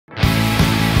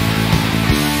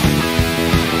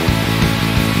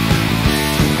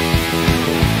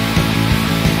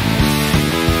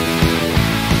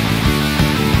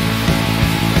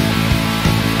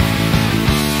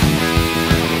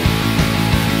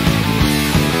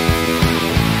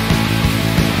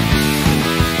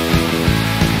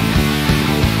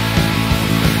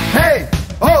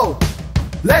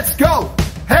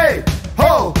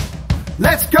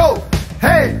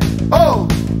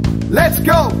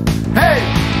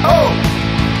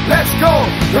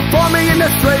forming in a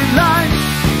straight line.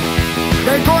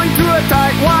 They're going through a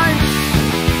tight line.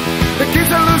 The kids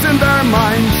are losing their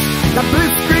minds. The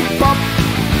Blitzkrieg Bop.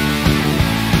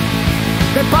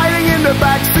 They're fighting in the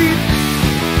backseat.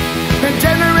 They're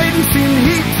generating steam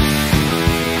heat,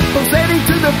 pulsating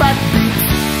to the backbeat.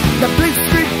 The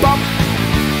Blitzkrieg Bop.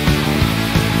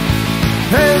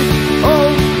 Hey, oh,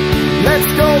 let's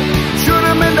go. Shoot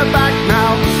 'em in the back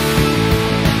now.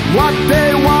 What they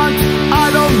want, I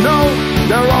don't know.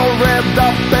 They're all revved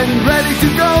up and ready to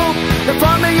go. They're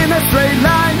forming in a straight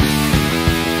line.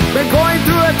 They're going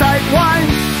through a tight line.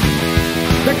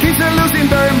 The kids are losing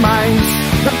their minds.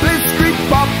 The Blitzkrieg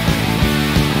Bop.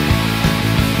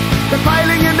 They're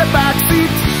piling in the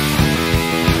backseat.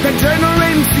 They're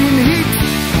generating steam heat,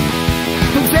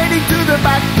 pulsating to the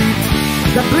backbeat.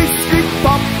 The Blitzkrieg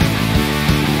Bop.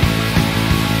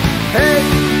 Hey,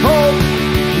 ho,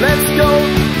 let's go.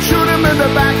 Shoot 'em in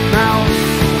the back now.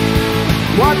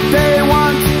 What they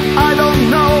want, I don't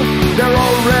know. They're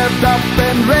all revved up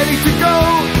and ready to go.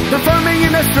 They're forming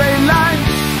in a straight line.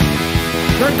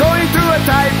 They're going through a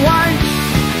tight line.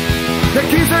 The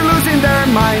kids are losing their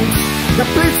minds. The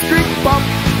Blitzkrieg Bop.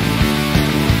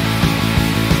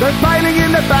 They're piling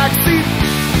in the backseat.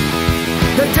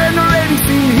 They're generating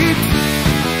steam heat,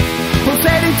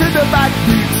 pulsating to the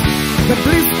backbeat. The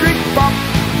Blitzkrieg Bop.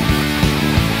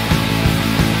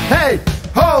 Hey,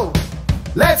 ho,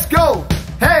 let's go.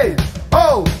 Hey,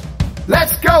 oh,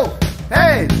 let's go.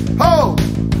 Hey, ho,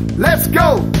 let's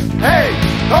go. Hey,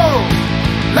 oh,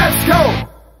 let's go.